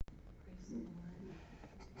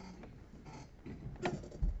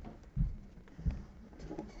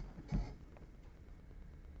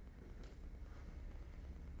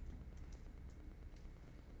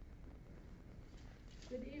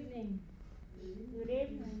Good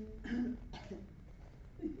evening.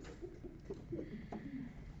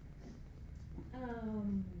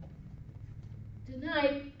 Um,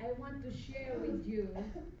 Tonight, I want to share with you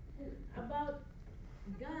about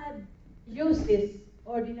God uses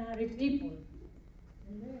ordinary people.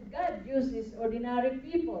 God uses ordinary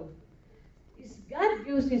people. Is God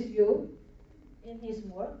uses you in His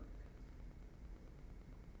work?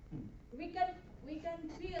 We can we can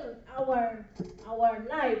feel our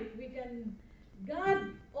life. We can God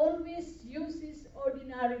always uses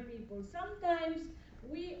ordinary people. Sometimes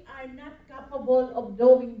we are not capable of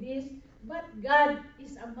doing this, but God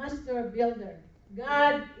is a master builder.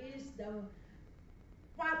 God is the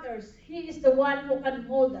potters. He is the one who can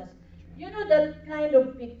mold us. You know that kind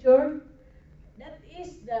of picture? That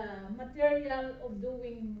is the material of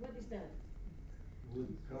doing, what is that?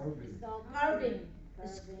 Wood carving. Carving,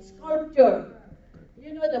 sculpture.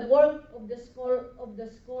 You know the work of the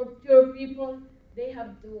sculpture people. They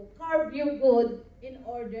have to carve you good in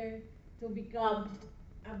order to become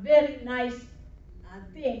a very nice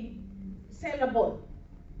thing, sellable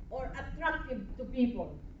or attractive to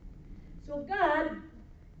people. So God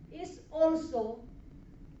is also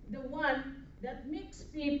the one that makes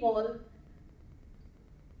people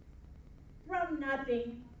from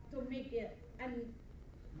nothing to make it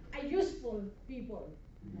a useful people.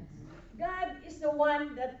 God is the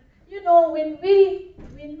one that, when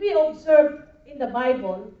we observe in the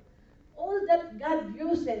Bible, all that God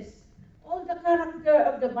uses, all the character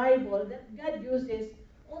of the Bible that God uses,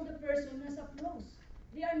 all the person has a flaws.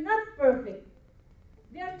 They are not perfect.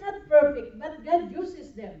 They are not perfect, but God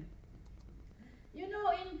uses them. In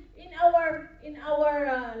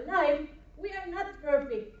our life, we are not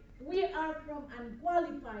perfect. We are from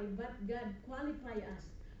unqualified, but God qualify us.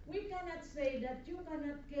 We cannot say that you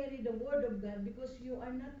cannot carry the word of God because you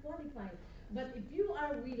are not qualified. But if you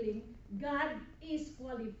are willing, God is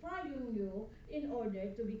qualifying you in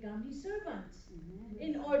order to become His servants,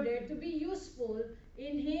 in order to be useful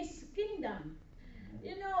in His kingdom.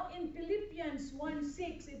 In Philippians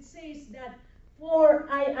 1:6, it says that, "For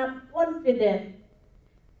I am confident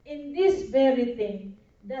in this very thing,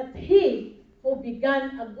 that He who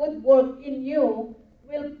began a good work in you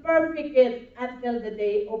will perfect it until the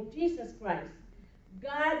day of Jesus Christ."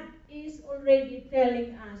 God is already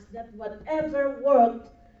telling us that whatever work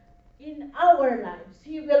in our lives,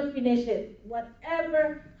 He will finish it.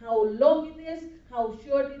 Whatever, how long it is, how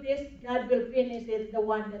short it is, God will finish it, the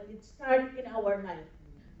one that it started in our life.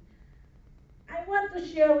 I want to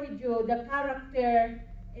share with you the character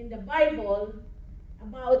in the Bible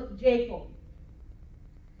about Jacob.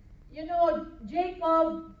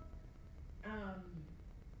 Jacob, um,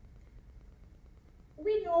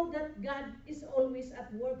 we know that God is always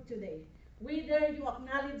at work today. Whether you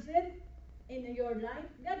acknowledge it in your life,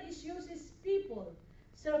 God is uses people,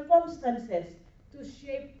 circumstances to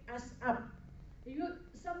shape us up.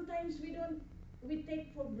 Sometimes we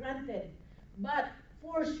take for granted, but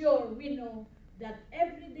for sure we know that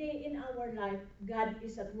every day in our life, God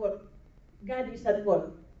is at work. God is at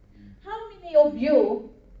work. How many of you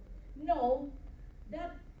know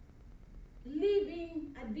that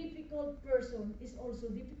living a difficult person is also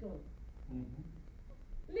difficult? Mhm.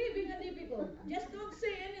 Living a difficult. Just don't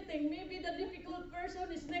say anything. Maybe the difficult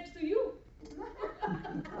person is next to you.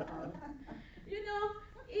 you know,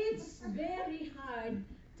 it's very hard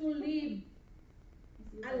to live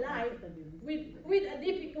a life with a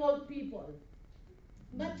difficult people.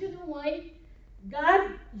 But you know why?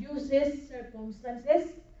 God uses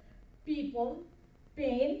circumstances, people,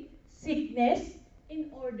 pain, sickness in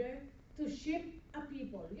order to shape a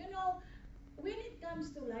people. When it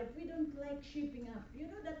comes to life, we don't like shaping up. You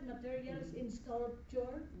know that materials in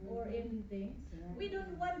sculpture or in things? We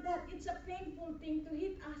don't want that. It's a painful thing to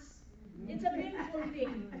hit us. It's a painful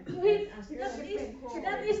thing to hit us.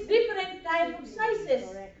 That is different kind of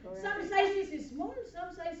sizes. Some sizes is small,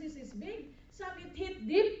 some sizes is big. Some it hit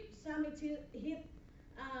deep, some it hit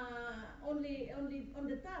only on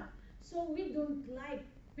the top. So we don't like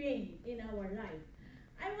pain in our life.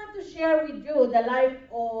 I want to share with you the life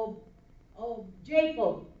of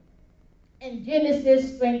Jacob in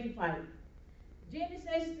Genesis 25.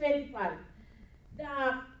 Genesis 25.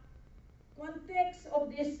 The context of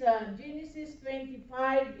this Genesis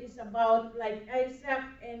 25 is about like Isaac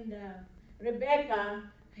and Rebecca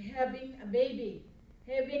having a baby.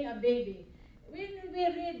 Having a baby. When we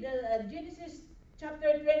read the Genesis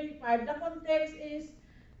chapter 25, the context is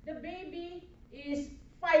the baby is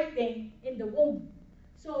fighting in the womb.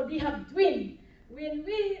 So they have twin. When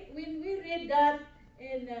we read that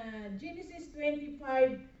in Genesis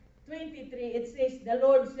 25:23, it says, "The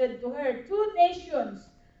Lord said to her, two nations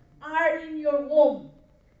are in your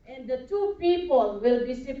and the two people will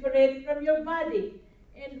be separate from your body,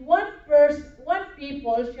 and one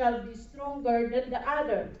people shall be stronger than the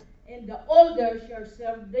other, and the older shall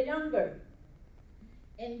serve the younger.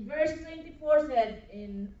 And verse 24 said,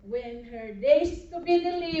 "And when her days to be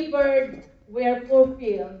delivered were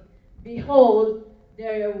fulfilled, behold,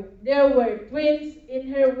 there were twins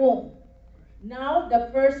in her womb. Now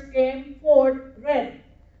the first came forth red,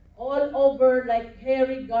 all over like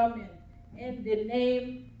hairy garment, and the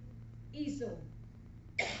name Esau.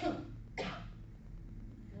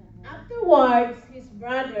 Afterwards, his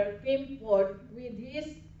brother came forth with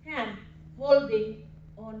his hand holding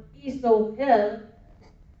on Esau's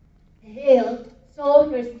heel, so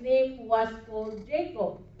his name was called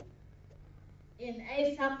Jacob. And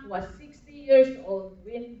Isaac was 60 years old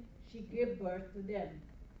when she gave birth to them."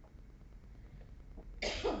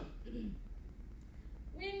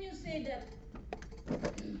 When you say that,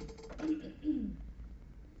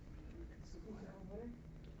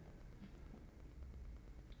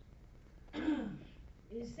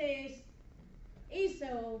 it says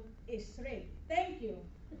Esau is red. Thank you.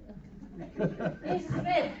 It's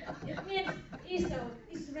red. It means Esau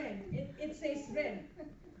is red. It says red.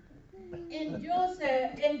 And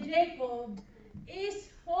Joseph and Jacob is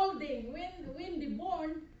holding, when they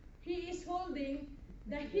born, he is holding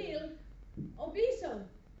the heel of Esau.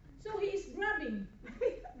 So he is grabbing.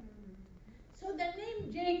 So the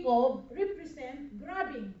name Jacob represents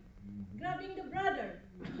grabbing, grabbing the brother.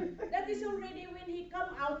 That is already when he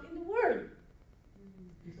come out in the world.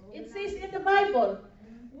 It says in the Bible,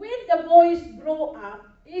 when the boys grow up,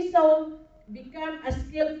 Esau became a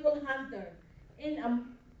skillful hunter and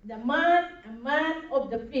a man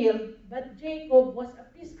of the field, but Jacob was a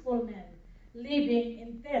peaceful man, living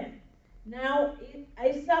in tent. Now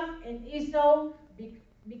Isaac and Esau,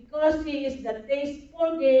 because he is the taste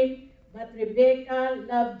for game, but Rebekah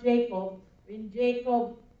loved Jacob. When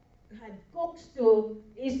Jacob had cooks too,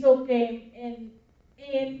 Esau came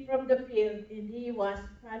in from the field, and he was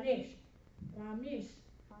punished. Famished.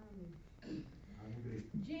 Hungry.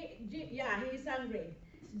 Yeah, he is hungry.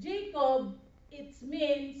 Jacob, it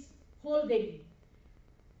means holding.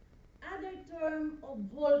 Other term of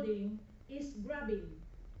holding is grabbing.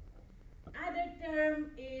 Other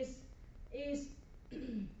term is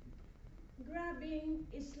grabbing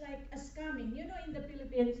is like a scamming. You know, in the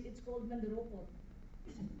Philippines, it's called mandurukot.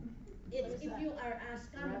 It's if you are a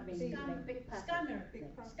scammer,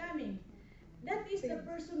 scamming. That is the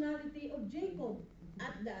personality of Jacob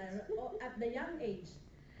at the young age.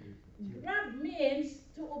 Grab means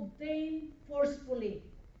to obtain forcefully.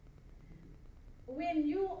 When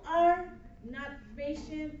you are not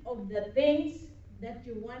patient of the things that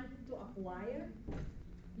you want to acquire,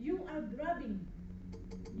 you are grabbing.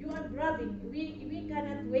 You are grabbing. We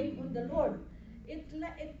cannot wait on the Lord. It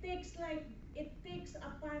takes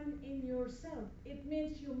upon in yourself. It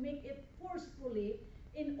means you make it forcefully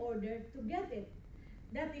in order to get it.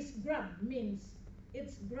 That is grab means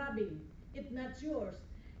it's grabbing. It's not yours.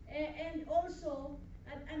 And also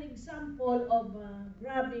an example of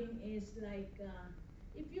grabbing is like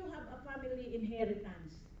if you have a family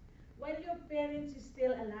inheritance. While your parents is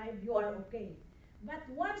still alive, you are okay. But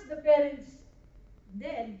once the parents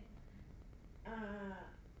dead,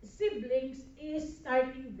 siblings is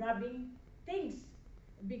starting grabbing things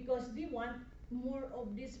because they want more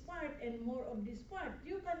of this part and more of this part.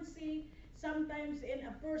 You can see sometimes in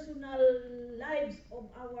a personal lives of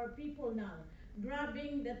our people now,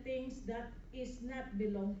 grabbing the things that is not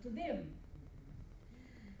belong to them.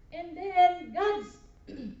 And then God's,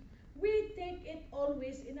 we take it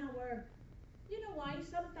always in our, you know why?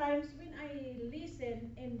 Sometimes when I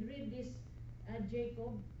listen and read this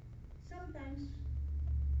Jacob, sometimes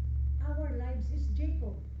our lives is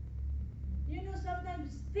Jacob. You know,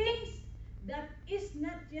 sometimes things that is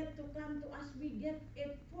not yet to come to us, we get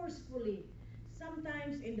it forcefully.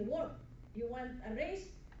 Sometimes in the work, you want a raise,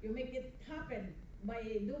 you make it happen by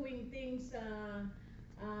doing things,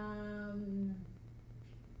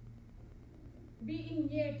 being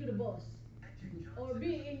near to the boss, or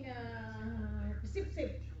being sip.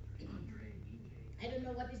 I don't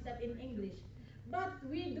know what is that in English. But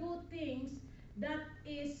we do things that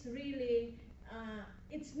is really,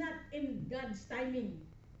 it's not in God's timing.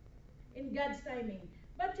 In God's timing.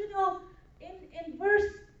 But you know, in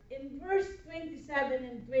verse 27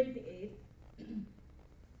 and 28,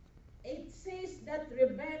 it says that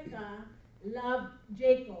Rebekah loved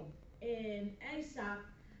Jacob and Isaac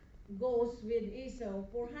goes with Esau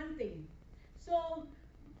for hunting. So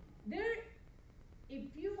there, if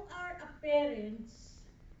you are a parents,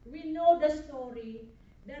 we know the story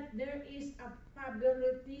that there is a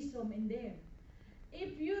favoritism in there.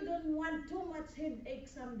 If you don't want too much headache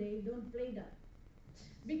someday, don't play that.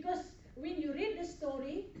 Because when you read the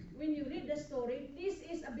story, this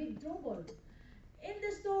is a big trouble. In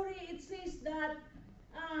the story, it says that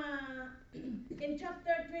in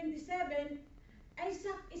chapter 27,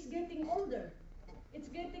 Isaac is getting older. It's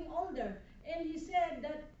getting older. And he said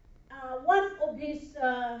that one of his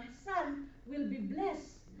son will be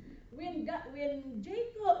blessed. When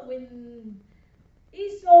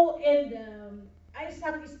Esau and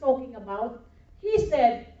Isaac is talking about, he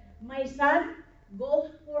said, "My son, go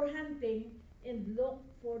for hunting and look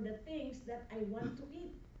for the things that I want to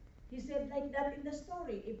eat." He said like that in the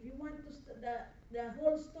story. If you want to the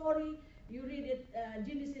whole story, you read it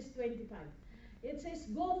Genesis 25. It says,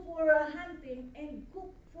 "Go for hunting and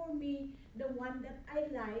cook for me the one that I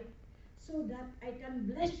like, so that I can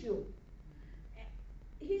bless you."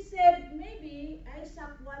 He said maybe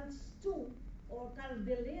Isaac wants to, or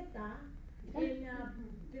Cardeleta in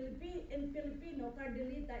in Filipino,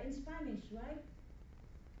 Cardeleta in Spanish, right?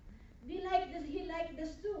 He liked the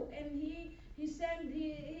stew, and he sent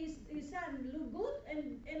his son, "Look good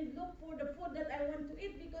and look for the food that I want to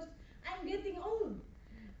eat because I'm getting old."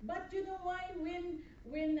 But you know why? When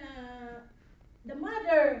the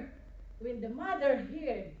mother when the mother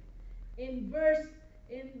heard in verse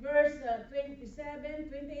 27,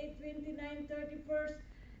 28, 29, 31st,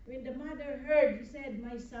 when the mother heard, he said,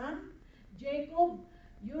 "My son, Jacob,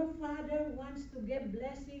 your father wants to give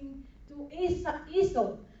blessing to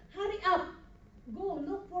Esau. Hurry up, go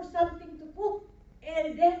look for something to cook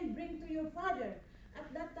and then bring to your father."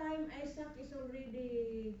 At that time, Isaac is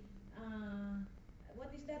already,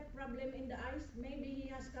 what is that problem in the eyes? Maybe he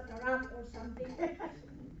has cataract or something.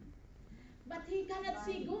 But he cannot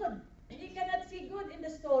see good. He cannot see good in the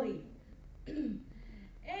story.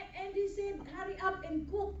 And he said, "Hurry up and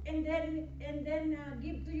cook, and then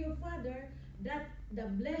give to your father, that the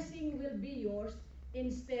blessing will be yours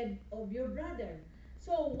instead of your brother."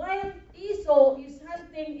 So while Esau is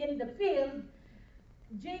hunting in the field,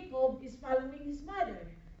 Jacob is following his mother.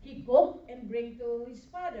 He cooked and bring to his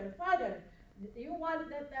father. "Father, you want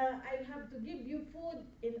that I have to give you food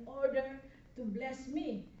in order to bless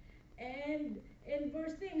me?" And in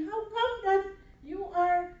verse 10, "How come that you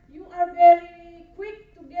are very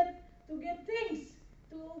quick to get things,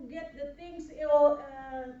 to get the things,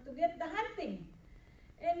 to get the hunting?"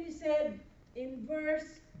 And he said in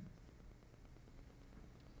verse,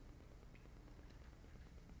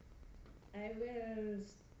 I will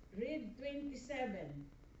read 27.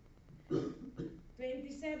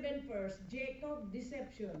 27 first, Jacob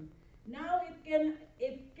deception. "Now it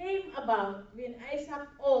came about when Isaac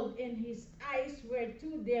old and his eyes were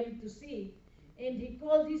too dim to see, and he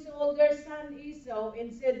called his older son Esau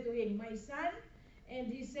and said to him, 'My son.' And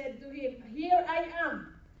he said to him, 'Here I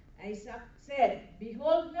am.' Isaac said,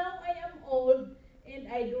 'Behold, now I am old, and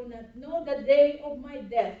I do not know the day of my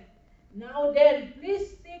death. Now then,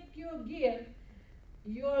 please take your gear,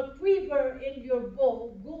 your quiver and your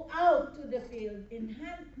bow, go out to the field and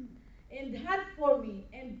hunt for me,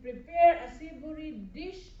 and prepare a savory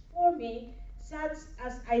dish for me, such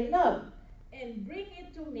as I love, and bring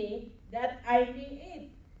it to me, that I may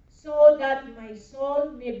eat, so that my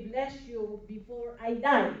soul may bless you before I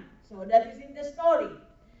die." So that is in the story.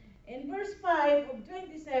 And verse 5 of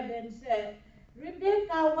 27 said,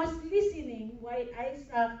 Rebekah was listening while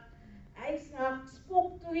Isaac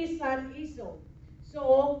spoke to his son Esau.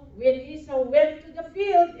 So when Esau went to the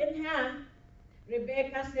field in hand,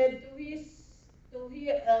 Rebekah said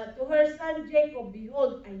to her son Jacob,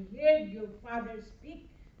 "Behold, I heard your father speak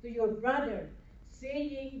to your brother,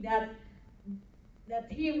 saying that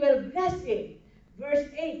he will bless him." Verse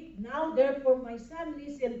 8, "Now therefore, my son,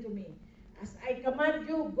 listen to me. As I command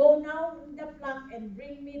you, go now in the flock and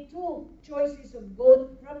bring me 2 choices of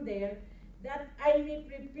goat from there, that I may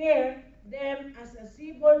prepare them as a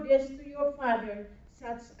savory dish to your father,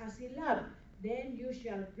 such as he loved. Then you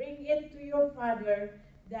shall bring it to your father,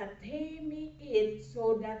 that he may eat,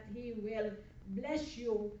 so that he will bless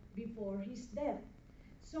you before his death."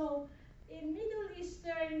 So, in Middle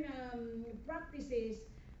Eastern practices,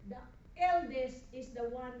 the eldest is the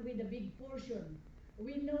one with a big portion.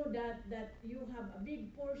 We know that you have a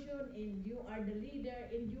big portion, and you are the leader,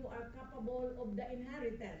 and you are capable of the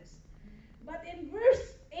inheritance. But in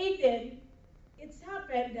verse 18, it's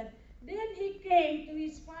happened that then he came to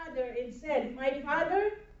his father and said, "My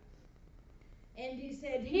father." And he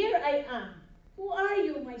said, "Here I am. Who are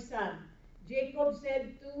you, my son?" Jacob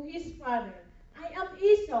said to his father, "I am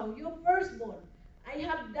Esau, your firstborn. I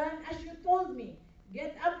have done as you told me.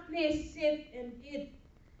 Get up, please, sit and eat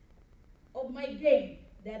of my game,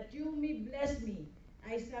 that you may bless me."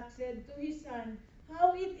 Isaac said to his son,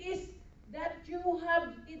 how it is that you have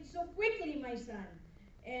it so quickly, my son?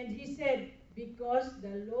 And he said, because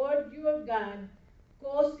the Lord your God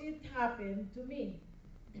caused it happen to me.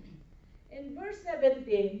 In verse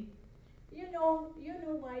 17, you know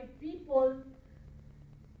why people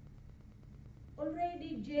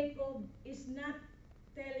already Jacob is not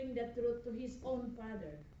telling the truth to his own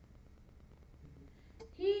father.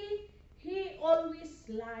 He he always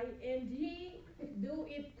lie and he do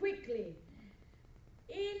it quickly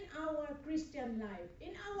in our Christian life,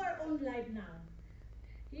 in our own life now.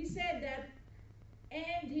 He said that,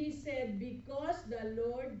 and he said, because the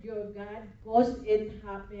Lord your God caused it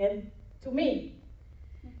happen to me.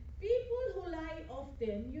 People who lie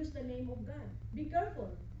often use the name of God. Be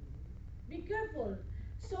careful. Be careful.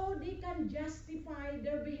 So they can justify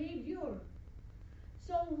their behavior.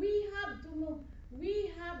 So we have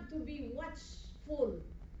to be watchful,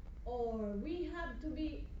 or we have to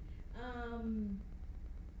be um,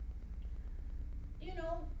 in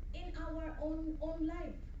our own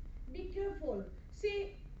life. Be careful.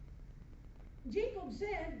 See, Jacob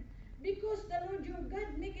said, because the Lord your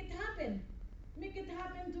God make it happen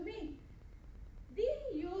to me. He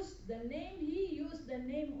used the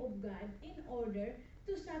name of God in order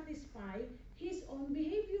to satisfy his own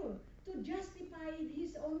behavior, to justify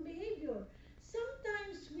his own behavior.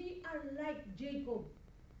 Sometimes we are like Jacob.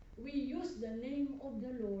 We use the name of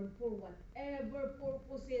the Lord for whatever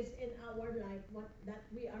purposes in our life what that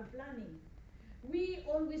we are planning. We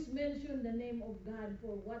always mention the name of God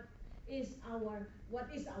for what is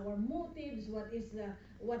our motives,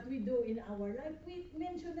 what we do in our life. We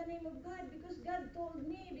mention the name of God because God told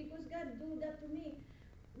me, because God do that to me.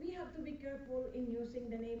 We have to be careful in using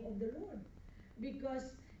the name of the Lord,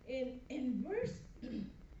 because in verse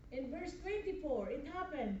in verse 24 it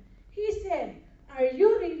happened. He said, are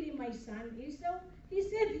you really my son Esau? He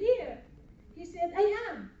said, here. He said, I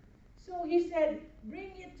am. So he said,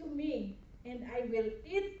 bring it to me, and I will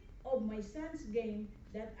eat of my son's game,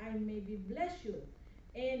 that I may be bless you.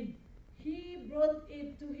 And he brought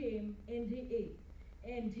it to him, and he ate.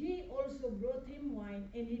 And he also brought him wine,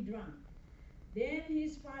 and he drank. Then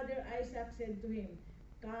his father Isaac said to him,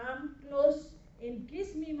 come close and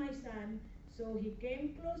kiss me, my son. So he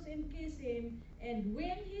came close and kissed him, and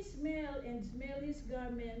when he smelled his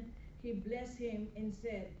garment, he blessed him and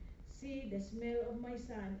said, see the smell of my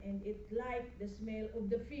son, and it like the smell of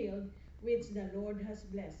the field which the Lord has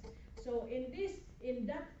blessed. So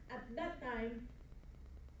at that time,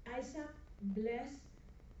 Isaac blessed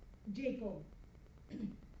Jacob.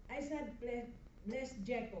 Isaac blessed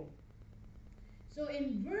Jacob. So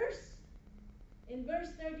in verse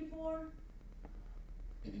 34,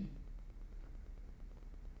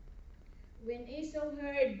 when Esau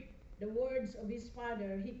heard the words of his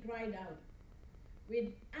father, he cried out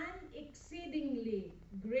with an exceedingly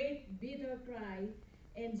great bitter cry,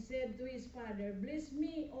 and said to his father, bless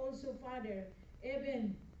me also, father,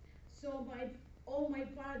 even so my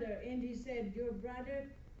father. And he said, your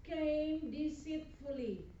brother came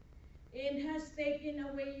deceitfully and has taken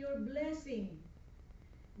away your blessing.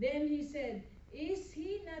 Then he said, is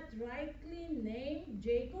he not rightly named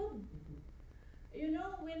Jacob?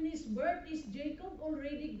 When his birth is Jacob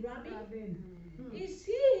already grabbing. Is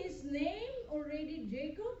his name already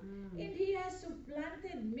Jacob? And he has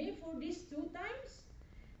supplanted me for these 2 times.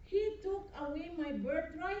 He took away my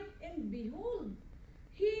birthright, and behold,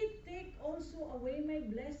 he take also away my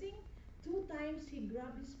blessing. 2 times he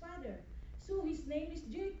grabbed his father. So his name is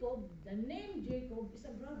Jacob. The name Jacob is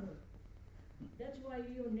a grabber. That's why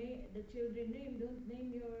you name the children name. Don't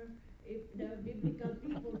name if the biblical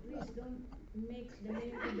people, please don't make the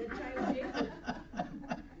name of the child Jacob.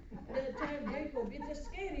 The child Jacob, it's a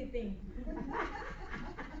scary thing.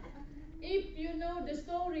 If you know the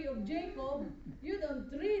story of Jacob, you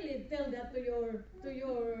don't really tell that to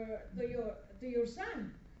your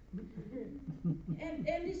son.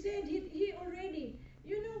 And he said he already,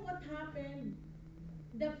 what happened,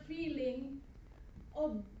 the feeling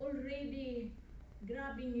of already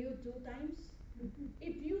grabbing you 2 times.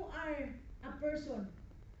 If you are a person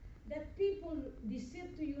that people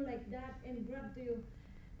deceive to you like that and grab to you,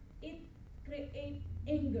 it create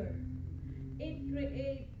anger, it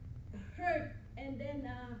create hurt, and then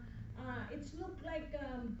it's look like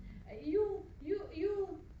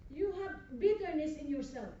you have bitterness in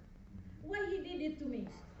yourself. Why he did it to me?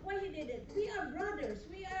 Why he did it? We are brothers.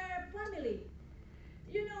 We are family.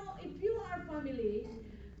 If you are family,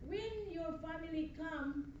 when your family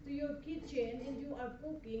come to your kitchen and you are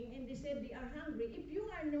cooking and they say they are hungry, if you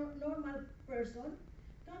are normal person,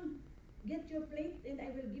 come, get your plate and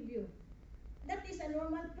I will give you. That is a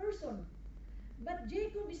normal person. But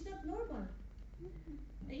Jacob is not normal.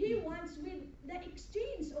 He wants with the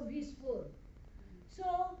exchange of his food.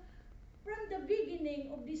 So, from the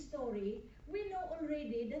beginning of this story, we know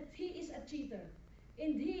already that he is a cheater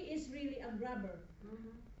and he is really a grabber.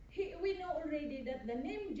 We know already that the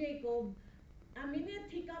name Jacob, a minute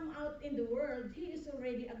he come out in the world, he is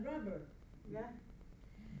already a grabber. Yeah.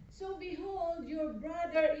 So behold, your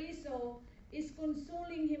brother Esau is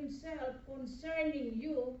consoling himself concerning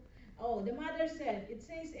you. Oh, the mother said, it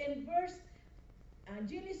says in verse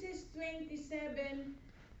Genesis 27,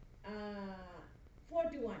 uh,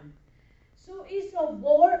 41. So Esau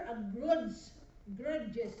bore a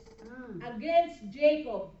grudges against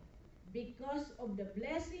Jacob because of the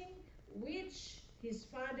blessing which his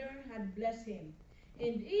father had blessed him.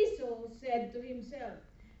 And Esau said to himself,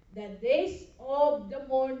 the days of the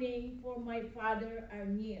mourning for my father are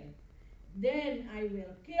near. Then I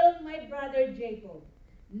will kill my brother Jacob.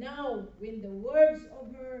 Now, when the words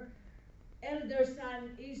of her elder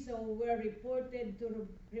son Esau were reported to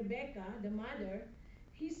Rebekah, the mother,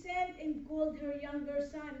 he sent and called her younger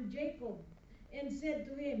son Jacob and said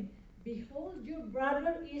to him, behold, your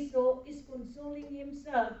brother Esau is consoling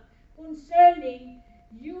himself concerning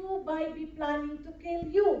you by be planning to kill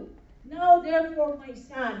you. Now therefore, my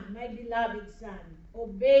son, my beloved son,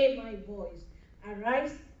 obey my voice.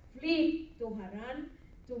 Arise, flee to Haran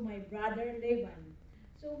to my brother Laban.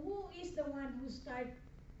 So who is the one who start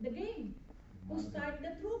the game? Who start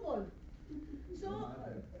the trouble? So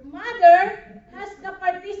mother has the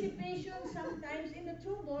participation sometimes in the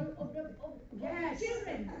trouble of Yes. the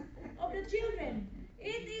children. Of the children.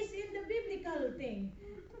 It is in the biblical thing.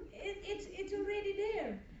 It's already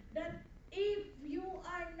there that if you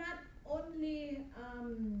are not only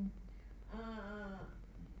uh,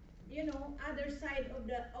 other side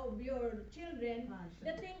of your children,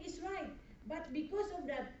 the thing is right. But because of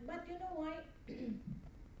that, but you know why?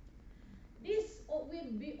 This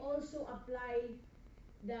will be also apply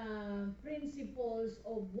the principles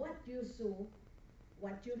of what you sow,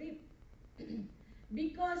 what you reap.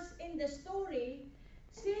 Because in the story,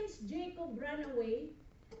 since Jacob ran away,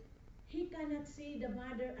 he cannot see the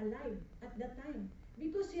mother alive at that time.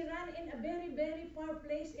 Because he ran in a very, very far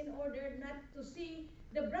place in order not to see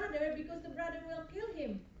the brother because the brother will kill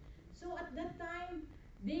him. So at that time,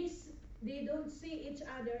 they don't see each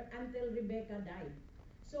other until Rebecca died.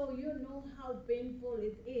 So you know how painful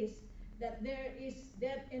it is that there is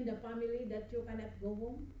death in the family that you cannot go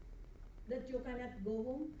home. That you cannot go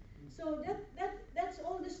home. So that's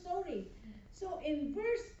all the story. So in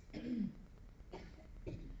verse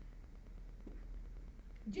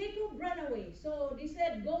Jacob ran away. So they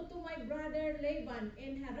said, go to my brother Laban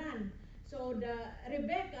in Haran. So the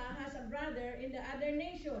Rebecca has a brother in the other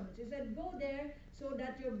nation. She said, go there so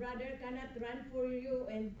that your brother cannot run for you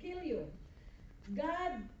and kill you.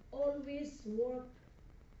 God always worked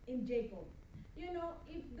in Jacob. You know,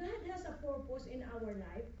 if God has a purpose in our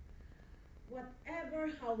life, whatever,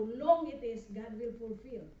 how long it is, God will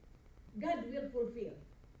fulfill. God will fulfill.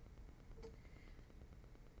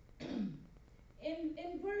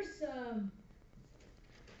 In verse,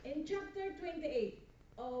 in chapter 28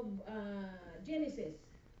 of Genesis,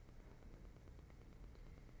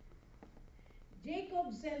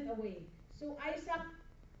 Jacob sent away. So Isaac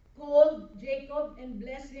called Jacob and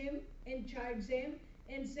blessed him and charged him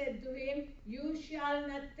and said to him, you shall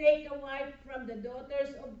not take a wife from the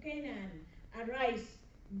daughters of Canaan. Arise,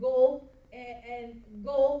 go and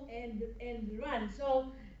run.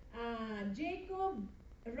 So Jacob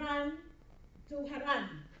ran to Haran.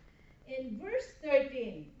 In verse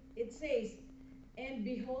 13, it says, and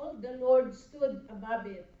behold, the Lord stood above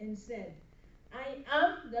it and said, I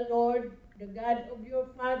am the Lord, the God of your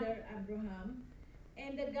father Abraham,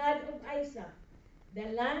 and the God of Isaac. The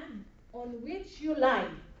land on which you lie,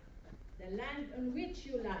 the land on which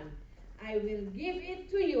you lie, I will give it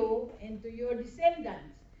to you and to your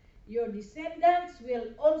descendants. Your descendants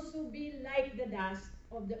will also be like the dust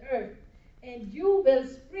of the earth, and you will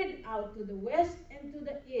spread out to the west and to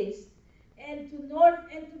the east, and to north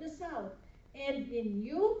and to the south. And in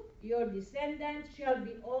you, your descendants shall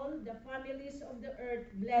be all the families of the earth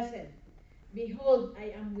blessed. Behold, I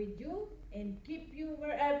am with you, and keep you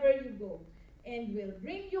wherever you go, and will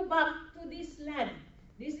bring you back to this land.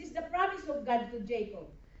 This is the promise of God to Jacob.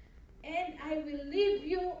 And I will leave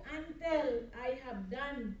you until I have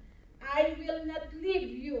done. I will not leave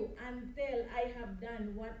you until I have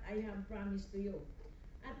done what I have promised to you.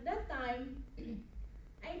 At that time,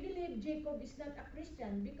 I believe Jacob is not a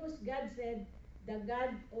Christian because God said, the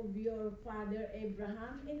God of your father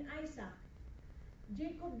Abraham and Isaac.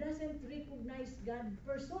 Jacob doesn't recognize God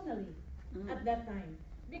personally at that time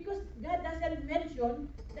because God doesn't mention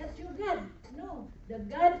that you're God. no, the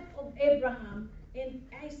God of Abraham and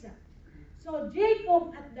Isaac. So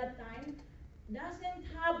Jacob at that time doesn't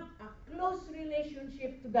have a close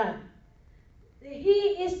relationship to God.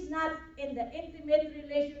 He is not in the intimate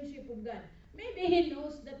relationship with God. Maybe he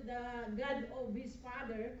knows that the God of his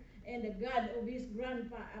father and the God of his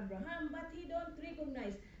grandpa Abraham, but he don't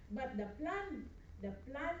recognize. But the plan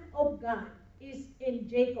of God is in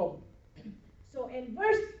Jacob. So in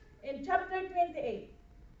chapter 28,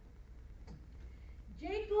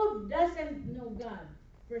 Jacob doesn't know God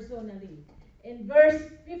personally. In verse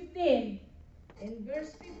 15,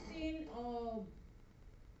 of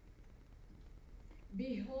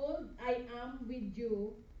behold, I am with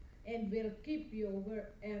you and will keep you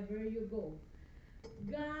wherever you go.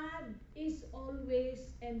 God is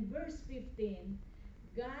always, in verse 15,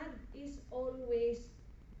 God is always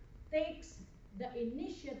takes the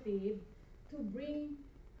initiative to bring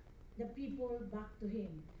the people back to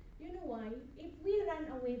Him. You know why? If we run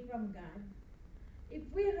away from God, if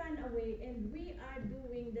we run away and we are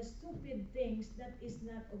doing the stupid things that is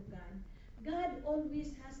not of God, God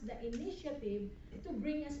always has the initiative to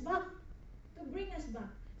bring us back. To bring us back.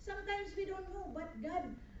 Sometimes we don't know, but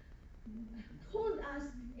God hold us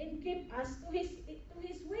and keep us to His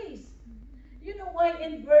ways. You know why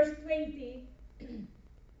in verse 20,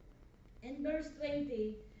 in verse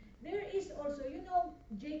 20, there is also,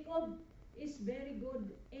 Jacob is very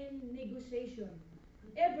good in negotiation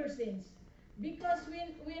ever since. Because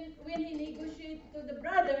when he negotiates to the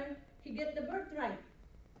brother, he get the birthright.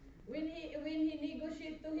 When he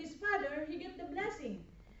negotiates to his father, he get the blessing.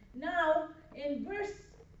 Now, in verse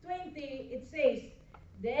 20, it says,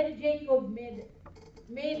 then Jacob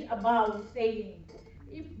made a vow, saying,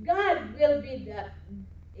 if God will be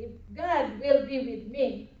with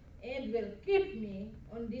me and will keep me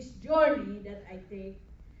on this journey that I take,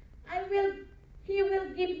 he will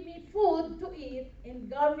give me food to eat and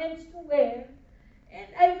garments to wear, and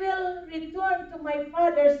I will return to my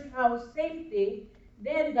father's house safely.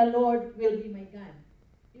 Then the Lord will be my God.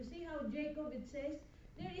 You see how Jacob, it says,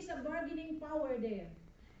 there is a bargaining power there.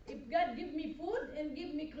 If God give me food and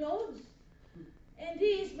give me clothes, and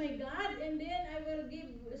He is my God, and then I will give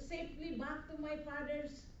safely back to my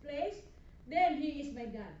father's place, then He is my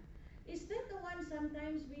God. Is that the one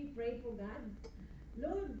sometimes we pray for God?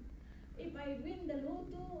 Lord, if I win the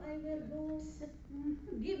lotto, I will go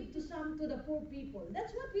give to the poor people.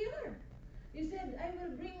 That's what we are. He said, I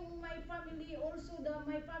will bring my family, also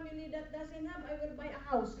my family that doesn't have, I will buy a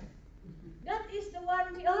house. That is the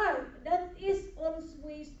one we are. That is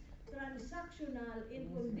always transactional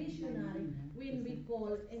and conditional when we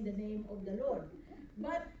call in the name of the Lord.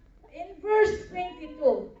 But in verse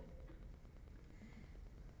 22,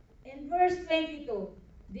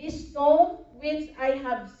 this stone which I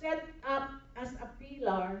have set up as a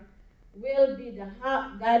pillar will be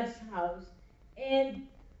God's house, and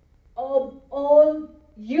of all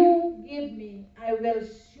you give me, I will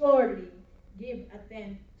surely give a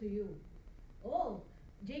tenth to you. Oh,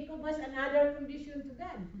 Jacob has another condition to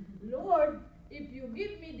God. Lord, if you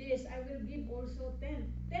give me this, I will give also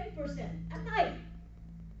 10%, a tithe.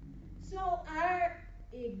 So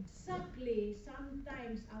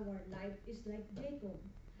sometimes our life is like Jacob.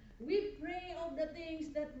 We pray of the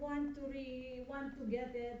things that want to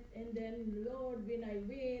get it, and then, Lord, when I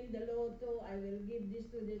win the lotto, I will give this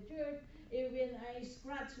to the church. If when I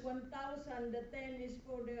scratch 1,000, the 10 is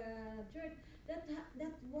for the church.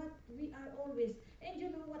 That's what we are always. And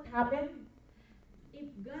you know what happened?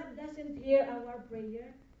 If God doesn't hear our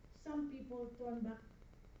prayer, some people turn back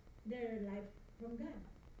their life from God.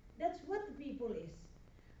 That's what the people is.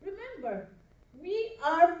 Remember, we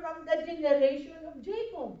are from the generation of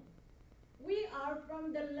Jacob. We are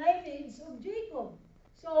from the lineage of Jacob.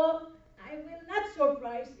 So I will not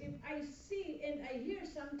surprise if I see and I hear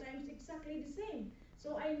sometimes exactly the same.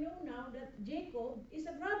 So I know now that Jacob is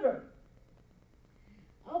a robber.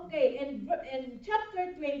 Okay, in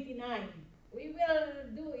chapter 29, we will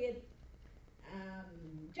do it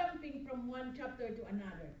jumping from one chapter to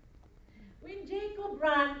another. When Jacob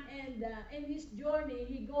ran and in his journey,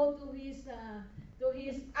 he go to his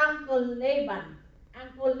uncle Laban.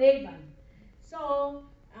 Uncle Laban. So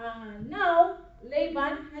now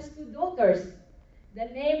Laban has two daughters. The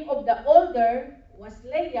name of the older was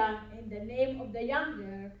Leah, and the name of the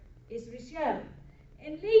younger is Rachel.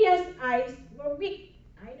 And Leah's eyes were weak.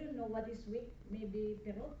 I don't know what is weak. Maybe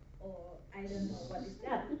perot, or I don't know what is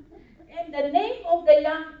that. And the name of the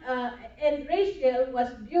and Rachel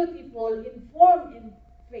was beautiful in form and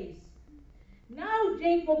face. Now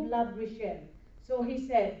Jacob loved Rachel, so he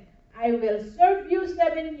said, I will serve you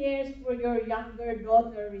 7 years for your younger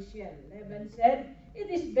daughter Rachel. Laban said, it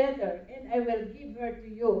is better, and I will give her to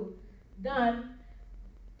you than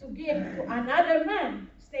to give to another man.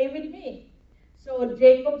 Stay with me. So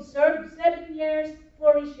Jacob served 7 years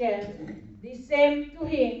for Rachel, the same to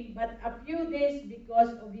him, but a few days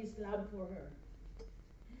because of his love for her.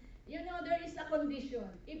 You know, there is a condition.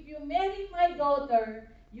 If you marry my daughter,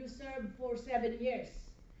 you serve for 7 years.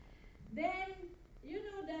 Then, you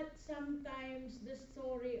know that sometimes the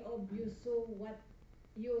story of you sow what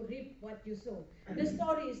you reap what you sow. The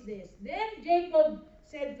story is this. Then Jacob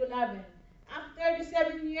said to Laban, after the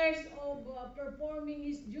 7 years of performing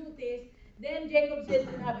his duties, then Jacob said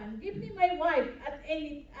to Laban, give me my wife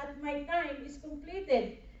at my time is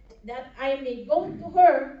completed, that I may go to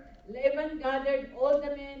her. Laban gathered all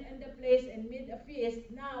the men in the place and made a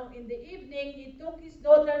feast. Now in the evening he took his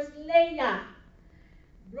daughters Leah,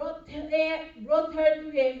 brought her to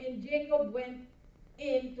him, and Jacob went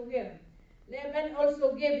in to her. Laban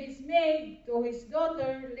also gave his maid to his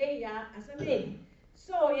daughter Leah as a maid.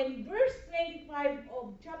 So in verse 25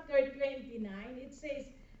 of chapter 29, it says,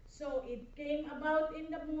 so it came about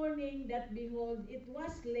in the morning that behold, it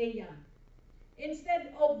was Leah.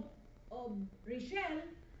 Instead of Rachel,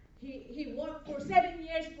 he worked for 7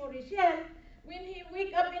 years for Rachel. When he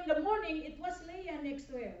wake up in the morning, it was Leah next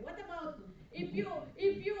to her. What about if you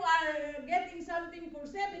are getting something for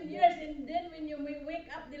 7 years, and then when you wake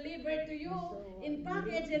up delivered to you in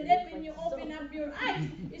package, and then when you open up your eyes,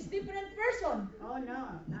 it's different person. Oh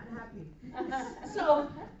no, not happy. So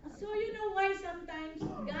you know why sometimes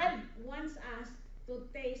God wants us to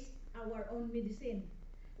taste our own medicine.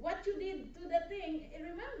 What you did to the thing,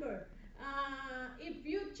 remember, if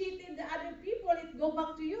you cheated the other people, it go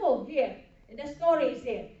back to you here. The story is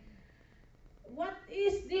here. What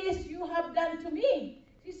is this you have done to me?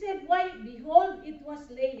 She said, why, behold, it was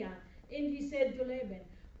Leah. And he said to Laban,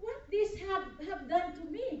 what this have done to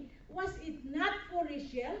me? Was it not for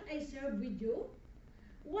Rachel I served with you?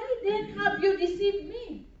 Why then have you deceived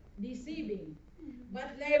me? Deceiving.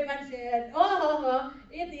 But Laban said, oh,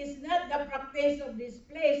 it is not the practice of this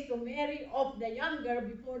place to marry off the younger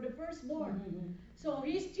before the firstborn. So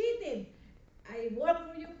he's cheated. I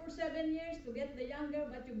worked for you for 7 years to get the younger,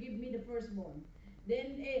 but you give me the firstborn.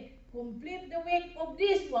 Then complete the week of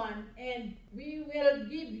this one, and we will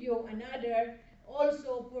give you another.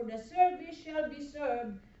 Also, for the service shall be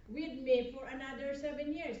served with me for another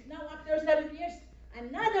 7 years. Now, after 7 years,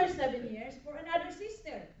 another 7 years for another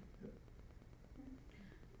sister.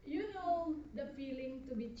 You know the feeling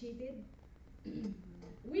to be cheated?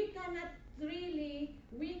 we cannot really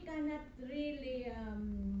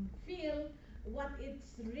feel what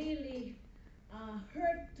it's really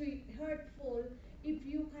hurtful if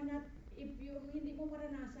you hindi mo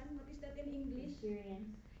maranasan. What is that in English? Experience.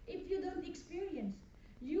 If you don't experience,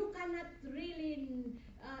 you cannot really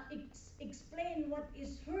explain what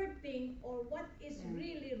is hurting or what is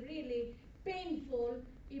really painful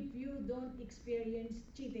if you don't experience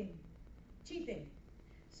cheating.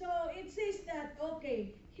 So it says that,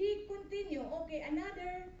 okay, he continued, okay,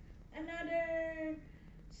 another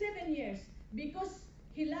 7 years, because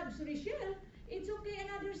he loves Rachel. It's okay,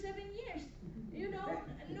 another 7 years. You know,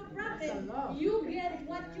 no problem. You get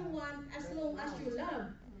what you want as long as you love.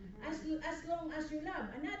 As long as you love.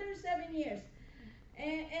 Another 7 years.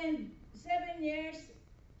 And 7 years,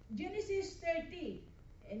 Genesis 30.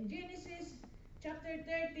 In Genesis chapter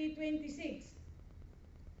 30, 26.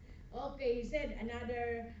 Okay, he said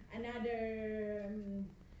another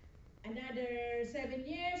 7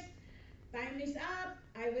 years. Time is up.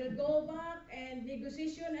 I will go back and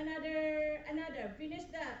negotiation another. Finish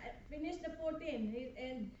the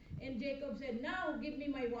 14. And Jacob said, now give me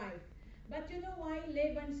my wife. But you know why?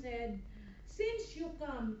 Laban said, since you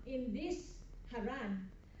come in this Haran,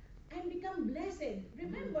 I become blessed.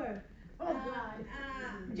 Remember,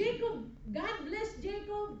 Jacob, God blessed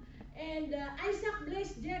Jacob, and Isaac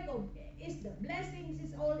blessed Jacob. The blessings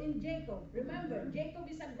is all in Jacob. Remember, Jacob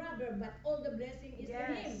is a grabber, but all the blessing is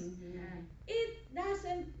in him. It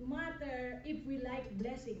doesn't matter if we like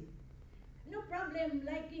blessing. No problem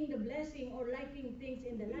liking the blessing or liking things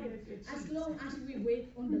in the life, as long as we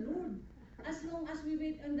wait on the Lord. As long as we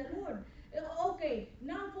wait on the Lord. Okay,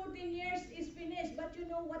 now 14 years is finished, but you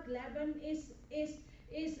know what Laban is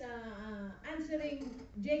answering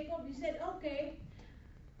Jacob? He said, okay,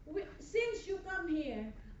 since you come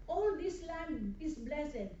here, all this land is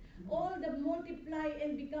blessed. All the multiply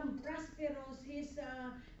and become prosperous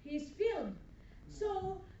his field.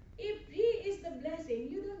 So if he is the blessing,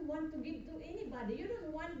 you don't want to give to anybody. You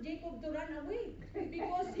don't want Jacob to run away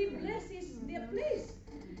because he blesses the place.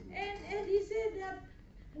 And he said that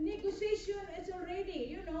negotiation is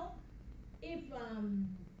already, if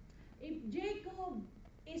If Jacob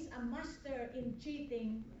is a master in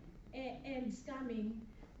cheating and scamming,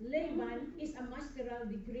 Laban is a masteral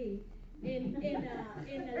degree in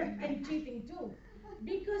cheating too,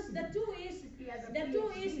 because He has a the two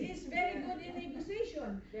PhD. is very good in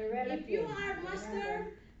negotiation. They're If you relatives. are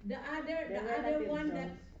master, the They're other relatives, one so.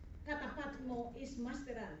 that katapat mo is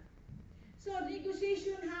masteral. So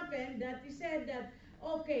negotiation happened that he said that,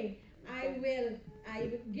 okay, I will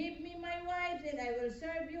give me my wives and I will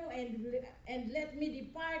serve you and let me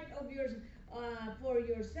depart of your for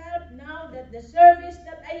yourself now that the service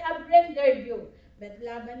that I have rendered you. But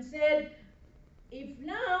Laban said, if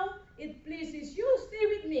now it pleases you, stay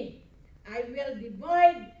with me. I will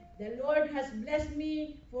divide. The Lord has blessed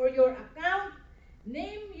me for your account.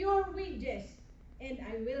 Name your wages, and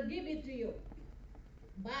I will give it to you.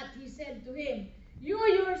 But he said to him, you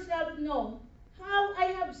yourself know how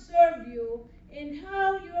I have served you, and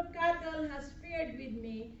how your cattle has fared with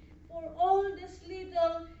me for all this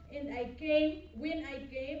little, and when I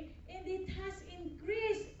came, and it has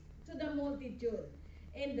increased to the multitude.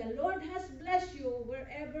 And the Lord has blessed you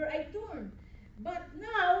wherever I turn. But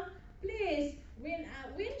now, please, when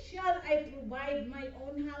shall I provide my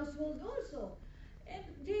own household also? And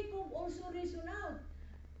Jacob also reasoned out,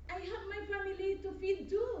 I have my family to feed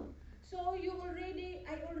too. So I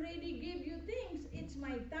already give you things. It's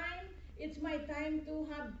my time. It's my time to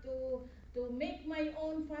have to make my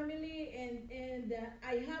own family, and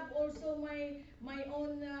I have also my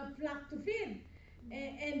own flock to feed.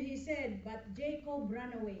 And he said, but Jacob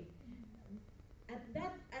ran away. At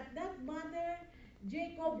that matter,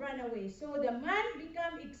 Jacob ran away. So the man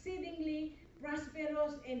became exceedingly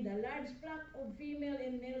prosperous, and the large flock of female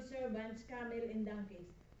and male servants, camel and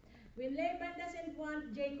donkeys. When Laban doesn't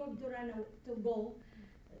want Jacob to go,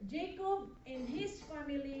 Jacob and his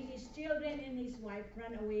family, his children and his wife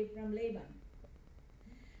ran away from Laban.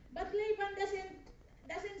 But Laban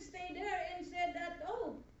doesn't stay there and said that,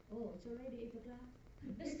 it's already 8 o'clock.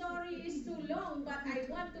 The story is too long, but I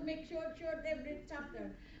want to make short every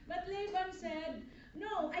chapter. But Laban said,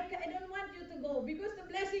 no, I don't want you to go because the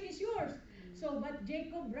blessing is yours. So, but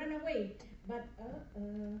Jacob ran away. But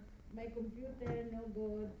my computer no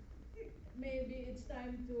good. Maybe it's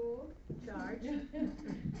time to charge.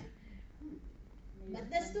 But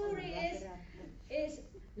the story is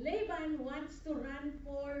Laban wants to run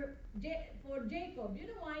for Jacob. You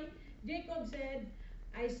know why? Jacob said,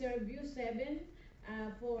 I serve you 7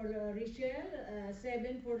 for Rachel,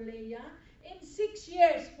 7 for Leah, and 6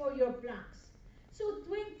 years for your flocks. So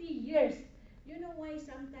 20 years. You know why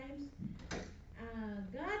sometimes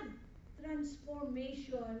God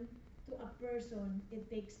transformation to a person, it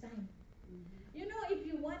takes time. You know, if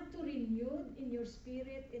you want to renew in your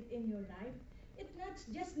spirit, in your life, it's not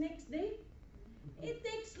just next day. It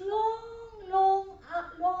takes long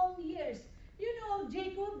years. You know,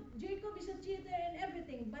 Jacob is a cheater and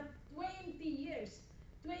everything, but 20 years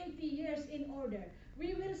in order.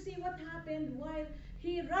 We will see what happened while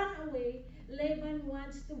he ran away. Laban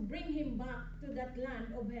wants to bring him back to that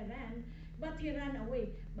land of Haran, but he ran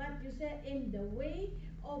away. But you said in the way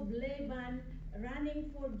of Laban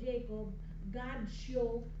running for Jacob, God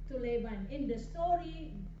showed to Laban. In the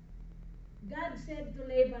story, God said to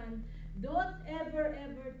Laban, don't ever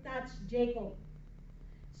touch Jacob.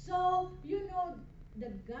 So, you know,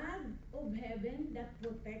 the God of heaven that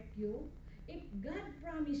protect you, if God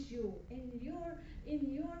promise you in your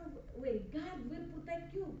way, God will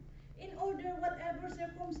protect you. In order, whatever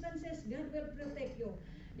circumstances, God will protect you.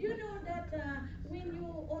 You know that when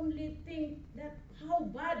you only think that how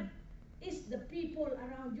bad is the people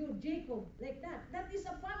around you, Jacob, like that is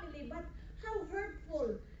a family, but how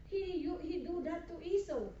hurtful he do that to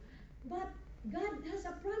Esau. But God has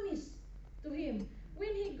a promise to him.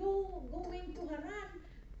 When he going to Haran,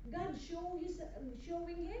 God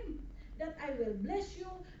showing him that I will bless you.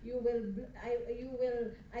 I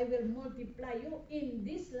will multiply you in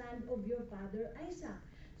this land of your father Isaac.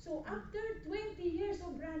 So after 20 years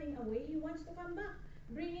of running away, he wants to come back,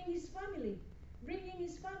 bringing his family,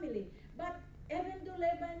 But even though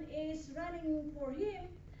Laban is running for him,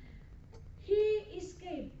 he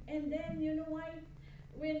escaped. And then you know why?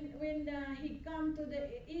 When he come to the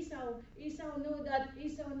Esau knows that,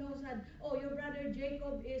 oh, your brother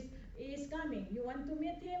Jacob is coming. You want to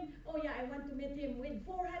meet him? Oh yeah, I want to meet him with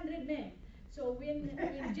 400 men. So when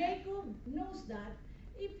Jacob knows that,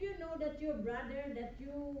 if you know that your brother, that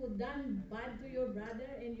you done bad to your brother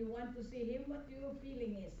and you want to see him, what your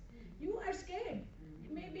feeling is, you are scared.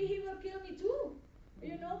 Maybe he will kill me too.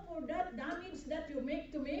 You know, for that damage that you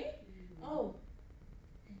make to me. Oh,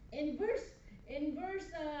 in verse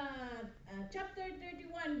chapter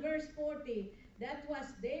 31 verse 40, That was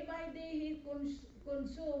day by day he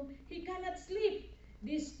consumed. He cannot sleep.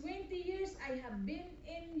 These 20 years I have been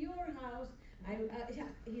in your house.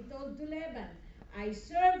 He told to Laban, I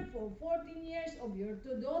served for 14 years of your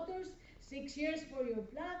two daughters, 6 years for your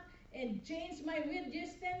flock, and changed my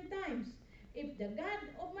wages 10 times. If the God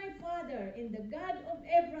of my father and the God of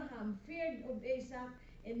Abraham feared of Isaac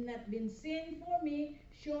and not been seen for me,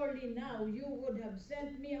 surely now you would have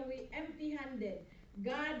sent me away empty handed.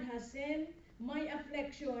 God has sent my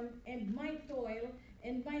affliction and my toil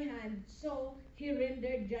and my hand. So he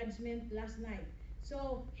rendered judgment last night.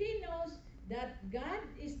 So he knows that God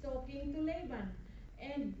is talking to Laban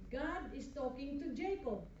and God is talking to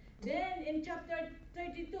Jacob. Then in chapter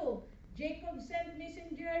 32, Jacob sent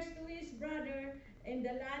messengers to his brother in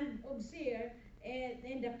the land of Seir and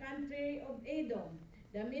in the country of Edom.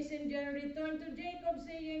 The messenger returned to Jacob,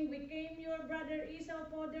 saying, we came your brother Esau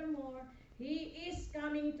furthermore. He is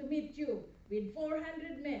coming to meet you with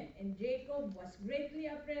 400 men. And Jacob was greatly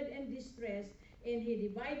afraid and distressed, and he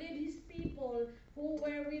divided his people who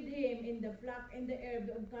were with him in the flock and the herd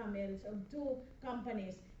of camels of two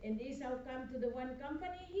companies. And Esau come to the one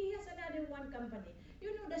company, he has another one company.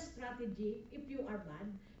 You know the strategy, if you are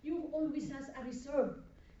bad, you always has a reserve.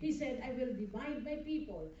 He said, I will divide my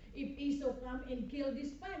people. If Esau come and kill this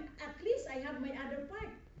part, at least I have my other part.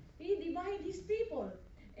 He divide his people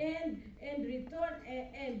and return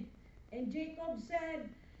and Jacob said,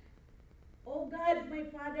 oh God, my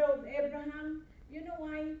father of Abraham, you know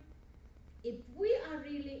why? If we are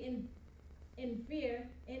really in fear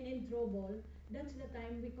and in trouble, that's the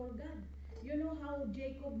time we call God. You know how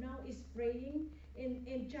Jacob now is praying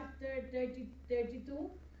in chapter 32?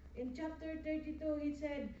 In chapter 32, he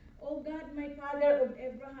said, O God, my father of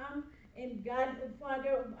Abraham, and God of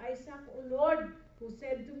father of Isaac, O Lord, who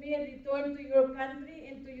said to me, return to your country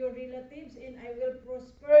and to your relatives, and I will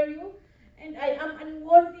prosper you. And I am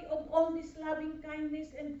unworthy of all this loving kindness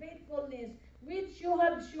and faithfulness which you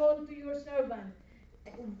have shown to your servant.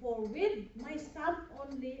 For with my staff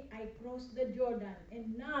only I crossed the Jordan,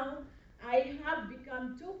 and now I have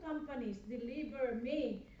become two companies. Deliver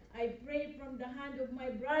me, I pray, from the hand of my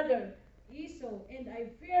brother Esau, and I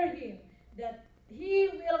fear him that he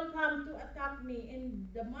will come to attack me and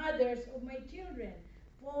the mothers of my children.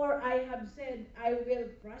 For I have said, I will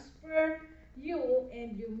prosper you,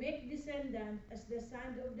 and you make descendant as the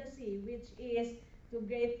sand of the sea, which is to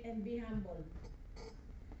great and be humble.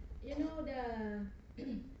 You know,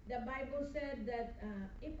 the Bible said that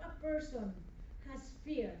if a person has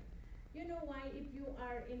fear, you know why? If you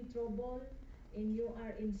are in trouble and you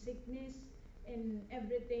are in sickness and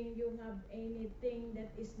everything, you have anything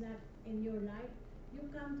that is not in your life, you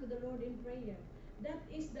come to the Lord in prayer. That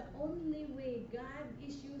is the only way God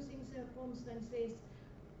is using circumstances,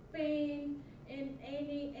 pain, and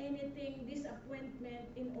anything, disappointment,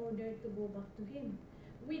 in order to go back to Him.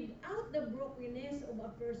 Without the brokenness of a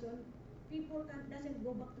person, people doesn't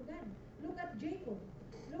go back to God. Look at Jacob.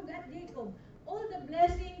 Look at Jacob. All the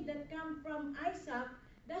blessing that come from Isaac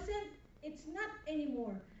doesn't. It's not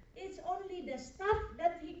anymore. It's only the stuff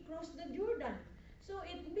that he crossed the Jordan. So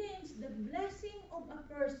it means the blessing of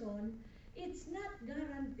a person, it's not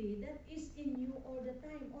guaranteed that is in you all the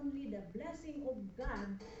time. Only the blessing of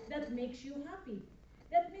God that makes you happy.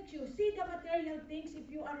 That makes you see the material things. If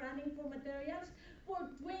you are running for materials, for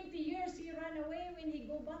 20 years he ran away. When he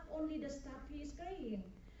go back, only the stuff he is crying.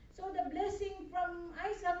 So the blessing from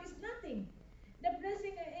Isaac is nothing. The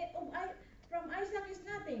blessing from Isaac is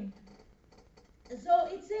nothing. So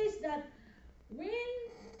it says that when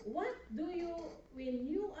what do you when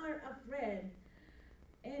you are afraid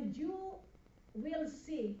and you will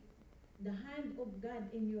see the hand of God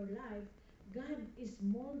in your life, God is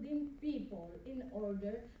molding people in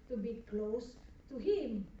order to be close to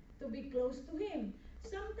Him, to be close to Him.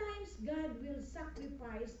 Sometimes God will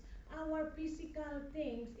sacrifice our physical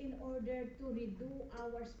things in order to redo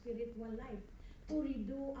our spiritual life, to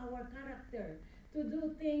redo our character, to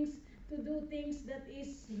do things, that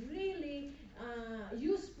is really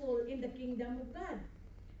useful in the kingdom of God.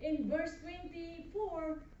 In verse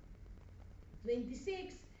 24,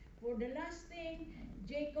 26, for the last thing,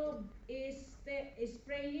 Jacob is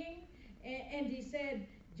praying, and he said,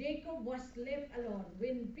 Jacob was left alone.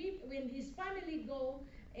 When his family go,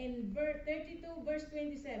 in verse 32, verse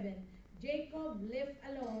 27, Jacob left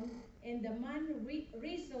alone, and the man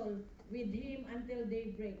wrestled with him until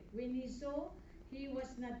daybreak. When he saw he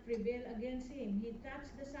was not prevail against him, he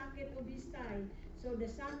touched the socket of his thigh. So the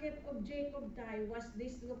socket of Jacob's thigh was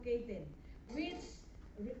dislocated, which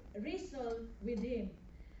wrestled with him.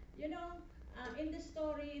 You know, in the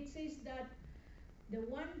story it says that the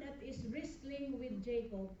one that is wrestling with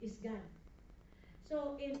Jacob is God.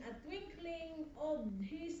 So in a twinkling of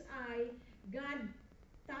his eye, God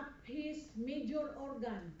tapped his major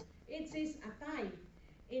organ. It says a thigh.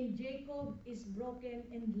 In Jacob is broken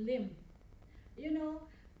and limb. You know,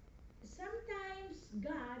 sometimes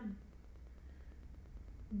God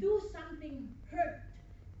do something hurt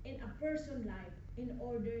in a person's life in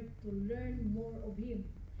order to learn more of him.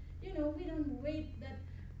 You know, we don't wait that,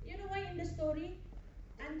 you know why in the story,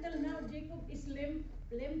 until now Jacob is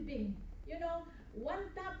limping. You know, one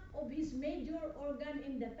tap of his major organ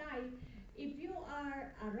in the thigh, if you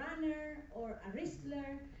are a runner or a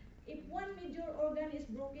wrestler, if one major organ is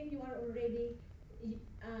broken, you are already,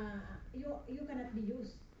 you cannot be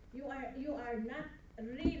used. You are not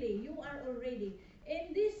really, you are already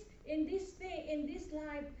in this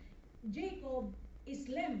life. Jacob is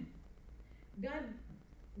lame. God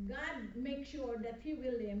God make sure that he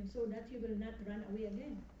will lame so that he will not run away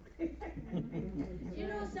again. You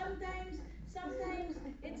know, sometimes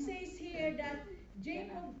it says here that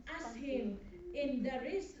Jacob asked him in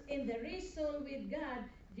the wrestle with God.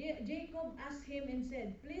 Jacob asked him and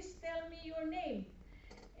said, "Please tell me your name."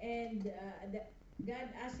 And God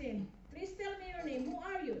asked him, "Please tell me your name. Who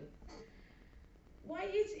are you? Why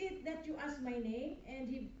is it that you ask my name?" And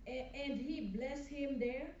he blessed him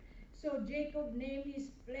there. So Jacob named his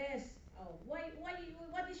place. Oh, why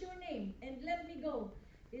what is your name? And let me go.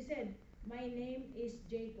 He said, "My name is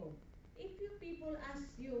Jacob." If you people ask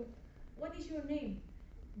you, "What is your name?"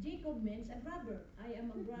 Jacob means a grabber. I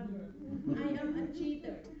am a grabber. I am a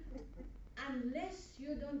cheater. Unless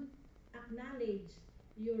you don't acknowledge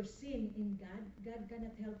your sin in God, God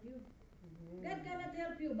cannot help you. God cannot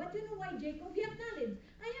help you. But you know why Jacob? He acknowledged,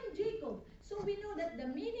 "I am Jacob." So we know that the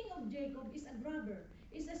meaning of Jacob is a grabber,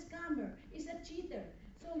 is a scammer, is a cheater.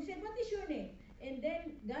 So he said, "What is your name?" And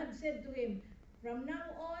then God said to him, "From now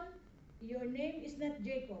on, your name is not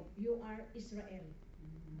Jacob, you are Israel."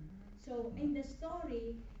 So in the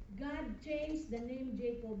story, God changed the name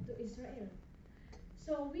Jacob to Israel.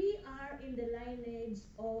 So we are in the lineage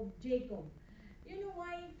of Jacob. You know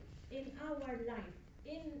why? In our life,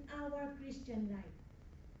 in our Christian life,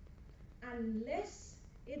 unless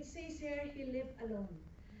it says here he lived alone,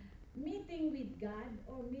 meeting with God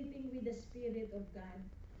or meeting with the Spirit of God,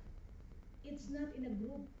 it's not in a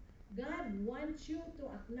group. God wants you to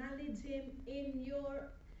acknowledge him in your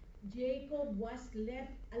Jacob was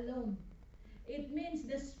left alone. It means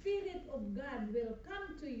the Spirit of God will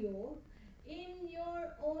come to you in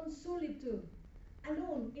your own solitude,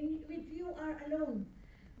 alone. If you are alone,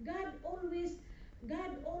 God always,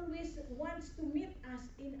 God always wants to meet us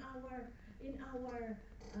in our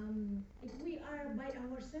if we are by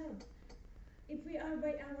ourselves. If we are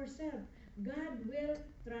by ourselves, God will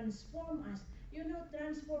transform us. You know,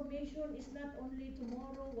 transformation is not only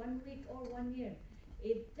tomorrow, 1 week, or 1 year.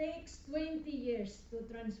 It takes 20 years to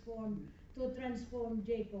transform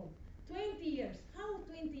Jacob. 20 years. How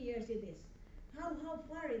 20 years it is? How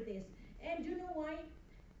far it is? And you know why?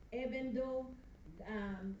 Even though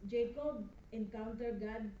Jacob encountered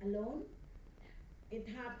God alone, it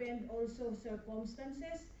happened also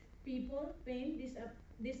circumstances, people, pain,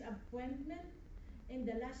 disappointment, and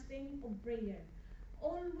the lasting of prayer.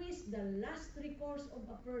 Always the last recourse of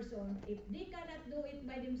a person, if they cannot do it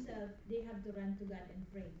by themselves, they have to run to God and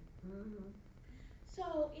pray.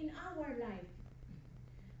 So in our life,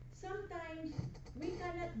 sometimes we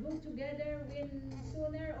cannot go together when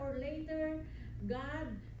sooner or later, God,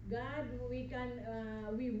 God,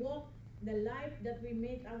 we walk the life that we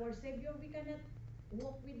make our Savior. We cannot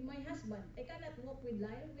walk with my husband. I cannot walk with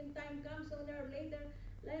Lyle. When time comes, sooner or later,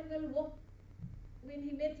 Lyle will walk when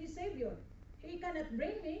he met his Savior. He cannot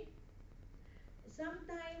bring me.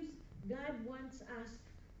 Sometimes God wants us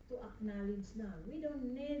to acknowledge now. We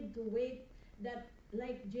don't need to wait that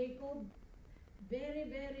like Jacob, very,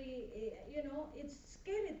 very, it's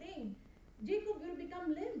scary thing. Jacob will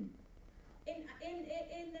become lame.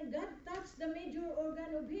 And God touched the major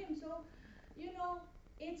organ of him. So, you know,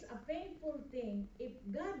 it's a painful thing. If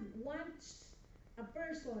God wants a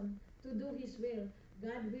person to do his will,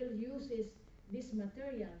 God will use this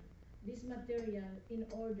material in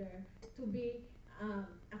order to be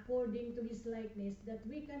according to his likeness, that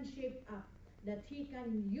we can shape up, that he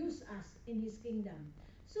can use us in his kingdom.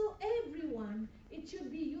 So everyone, it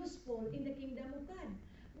should be useful in the kingdom of God.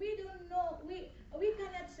 We don't know, we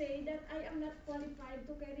cannot say that I am not qualified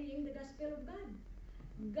to carrying the gospel of God.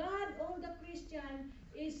 God, all the Christian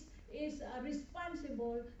is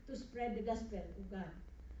responsible to spread the gospel of God.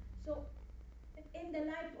 So in the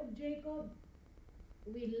life of Jacob,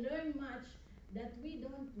 we learn much that we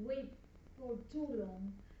don't wait for too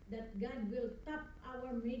long, that God will tap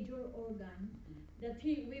our major organ, that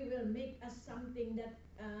we will make us something that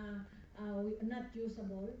not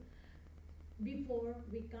usable before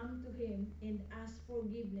we come to Him and ask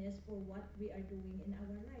forgiveness for what we are doing in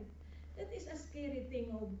our life. That is a scary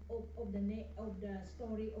thing of the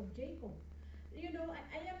story of Jacob. You know,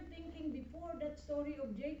 I am thinking before that story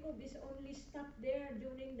of Jacob is only stopped there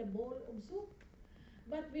during the bowl of soup.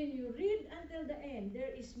 But when you read until the end,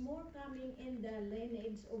 there is more coming in the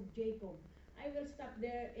lineage of Jacob. I will stop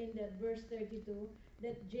there in the verse 32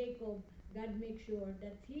 that Jacob, God makes sure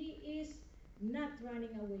that he is not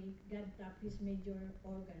running away. God tapped his major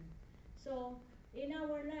organ. So, in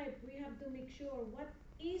our life, we have to make sure what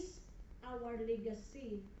is our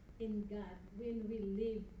legacy in God when we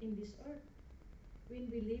live in this earth. When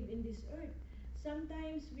we live in this earth,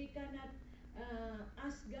 sometimes we cannot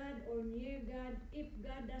ask God or near God if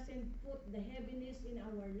God doesn't put the heaviness in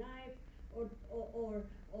our life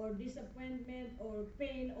or disappointment or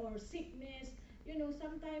pain or sickness. You know,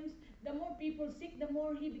 sometimes the more people sick, the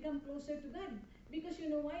more he become closer to God. Because you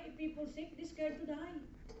know why? If people sick, they scared to die.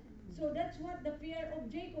 So that's what the fear of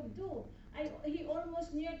Jacob do. He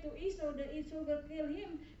almost near to Esau, that Esau will kill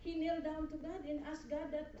him. He knelt down to God and asked God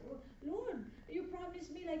that, Lord, you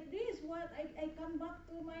promised me like this. What I come back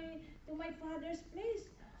to my father's place.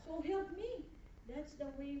 So help me. That's the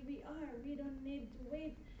way we are. We don't need to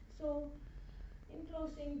wait. So in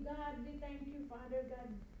closing, God, we thank you, Father God,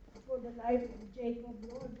 for the life of Jacob,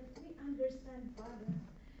 Lord, that we understand, Father.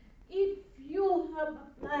 If you have a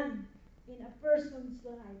plan in a person's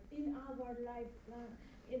life, in our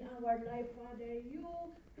life, Father, you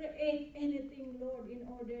create anything, Lord, in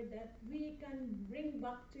order that we can bring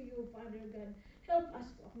back to you, Father God. Help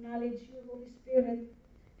us to acknowledge you, Holy Spirit.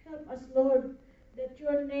 Help us, Lord, that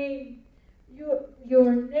your name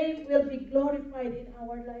will be glorified in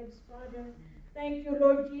our lives, Father. Thank you,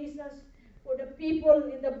 Lord Jesus, for the people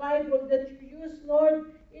in the Bible that you use,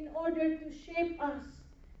 Lord, in order to shape us,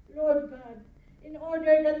 Lord God, in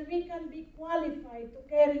order that we can be qualified to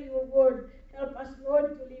carry your word. Help us,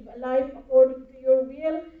 Lord, to live a life according to your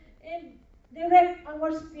will and direct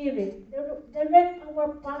our spirit, direct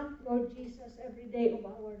our path, Lord Jesus, every day of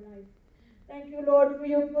our life. Thank you, Lord, for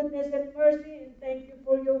your goodness and mercy, and thank you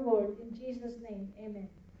for your word. In Jesus' name, amen.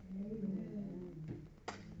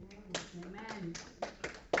 Amen.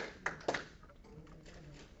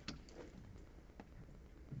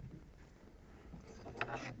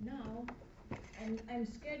 Now, I'm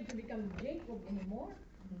scared to become Jacob anymore.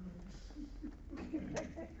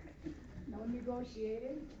 No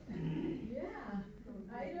negotiating. Yeah,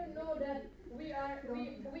 I don't know that we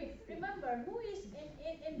remember who is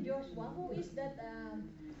in Joshua, who is that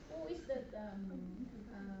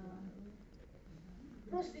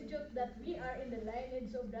prostitute that we are in the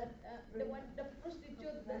lineage of that the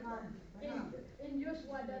prostitute that in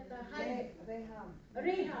Joshua that had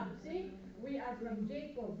Rahab. See, we are from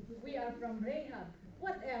Jacob, we are from Rahab.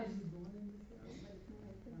 What else?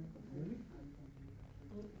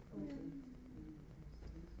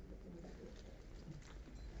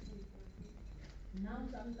 Now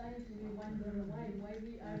sometimes we wonder why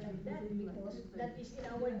we are like that, because that is in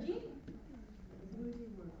our gene.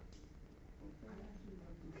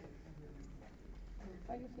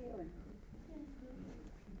 How you feeling?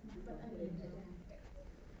 But again,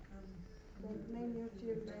 Don't name your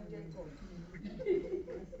children Jacob.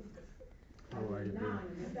 How are you Now,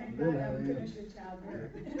 doing? thank Good, God how I'm are you? finished with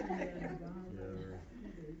childbirth.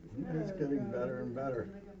 Yeah. It's getting better and better.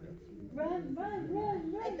 Run.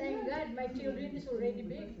 I thank God my children is already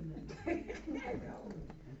big. I know.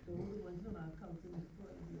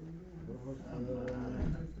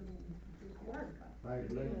 Work. Hi,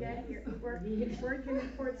 Glenn. Yeah, he's working in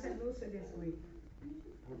Port St. Lucie this week.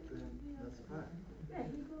 That's fine. Yeah,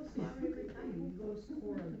 he goes far every time. He goes to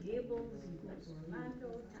Coral Gables, he goes to Orlando,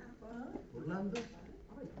 Tampa. Orlando?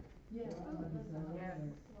 Yeah. Yeah.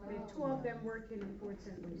 The two of them working in Port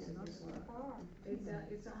St. Lucie this week.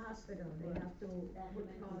 It's a hospital. They have to put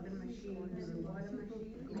all the machines, the water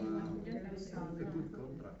machines, and install A them. good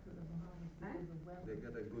contract. Huh? They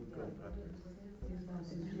get a good contract.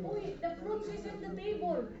 Oh, the fruits is in the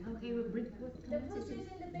table. Okay, we bring The fruits is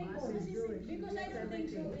in the table. Boss is Jewish. Because I don't think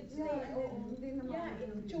so. It's it's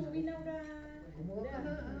chewy now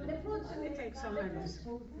the fruits. Let me take some of this.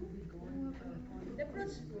 The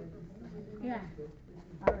fruits. Yeah.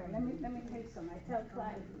 All right, let me take some. I tell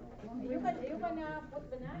Clyde. You can put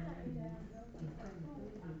banana in the.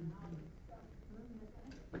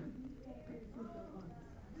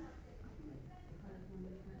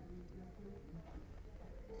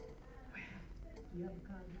 You have a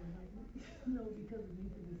contract, like, no, because it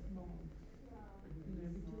needs to be small. You know,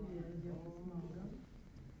 every 2 years, it's just a small,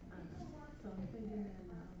 so I'm thinking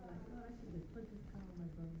like, oh, I should just put this car on my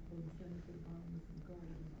brother's boat and send it to the bottom with some gold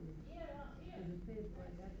and do it. Cause it paid for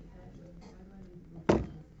it, I got the